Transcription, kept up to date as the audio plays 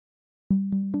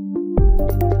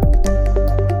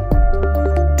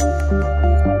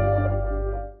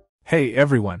Hey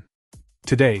everyone!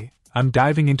 Today, I'm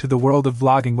diving into the world of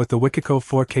vlogging with the WIKICO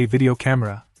 4K video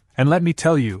camera, and let me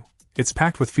tell you, it's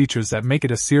packed with features that make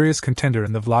it a serious contender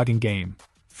in the vlogging game.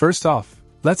 First off,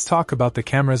 let's talk about the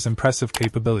camera's impressive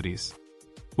capabilities.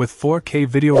 With 4K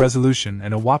video resolution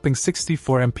and a whopping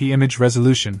 64MP image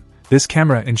resolution, this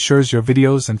camera ensures your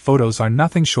videos and photos are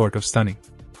nothing short of stunning.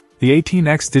 The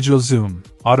 18x digital zoom,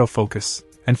 autofocus,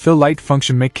 and fill light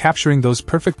function make capturing those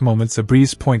perfect moments a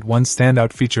breeze. One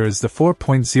standout feature is the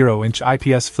 4.0-inch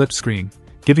IPS flip screen,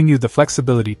 giving you the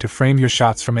flexibility to frame your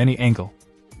shots from any angle.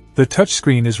 The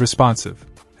touchscreen is responsive,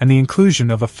 and the inclusion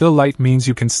of a fill light means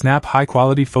you can snap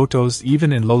high-quality photos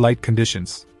even in low-light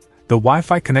conditions. The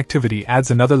Wi-Fi connectivity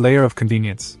adds another layer of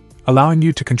convenience, allowing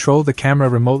you to control the camera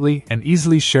remotely and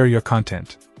easily share your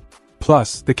content.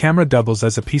 Plus, the camera doubles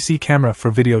as a PC camera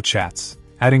for video chats,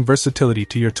 adding versatility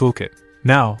to your toolkit.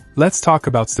 Now, let's talk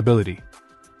about stability.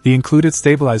 The included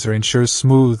stabilizer ensures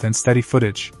smooth and steady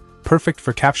footage, perfect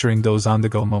for capturing those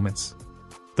on-the-go moments.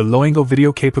 The low-angle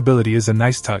video capability is a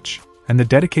nice touch, and the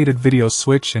dedicated video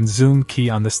switch and zoom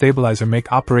key on the stabilizer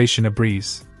make operation a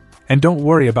breeze. And don't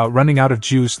worry about running out of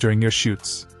juice during your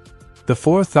shoots. The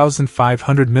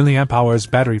 4500 mAh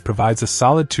battery provides a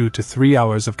solid 2 to 3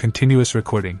 hours of continuous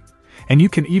recording, and you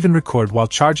can even record while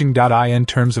charging. In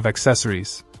terms of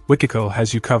accessories, WIKICO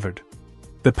has you covered.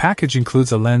 The package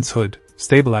includes a lens hood,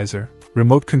 stabilizer,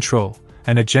 remote control,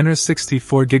 and a generous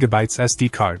 64GB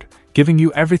SD card, giving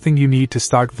you everything you need to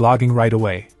start vlogging right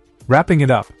away. Wrapping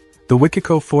it up, the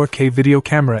WIKICO 4K video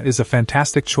camera is a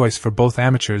fantastic choice for both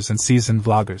amateurs and seasoned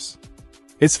vloggers.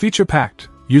 It's feature-packed,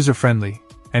 user-friendly,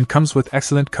 and comes with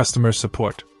excellent customer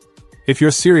support. If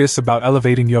you're serious about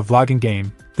elevating your vlogging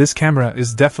game, this camera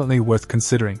is definitely worth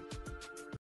considering.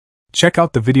 Check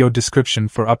out the video description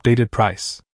for updated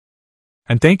price.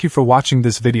 And thank you for watching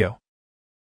this video.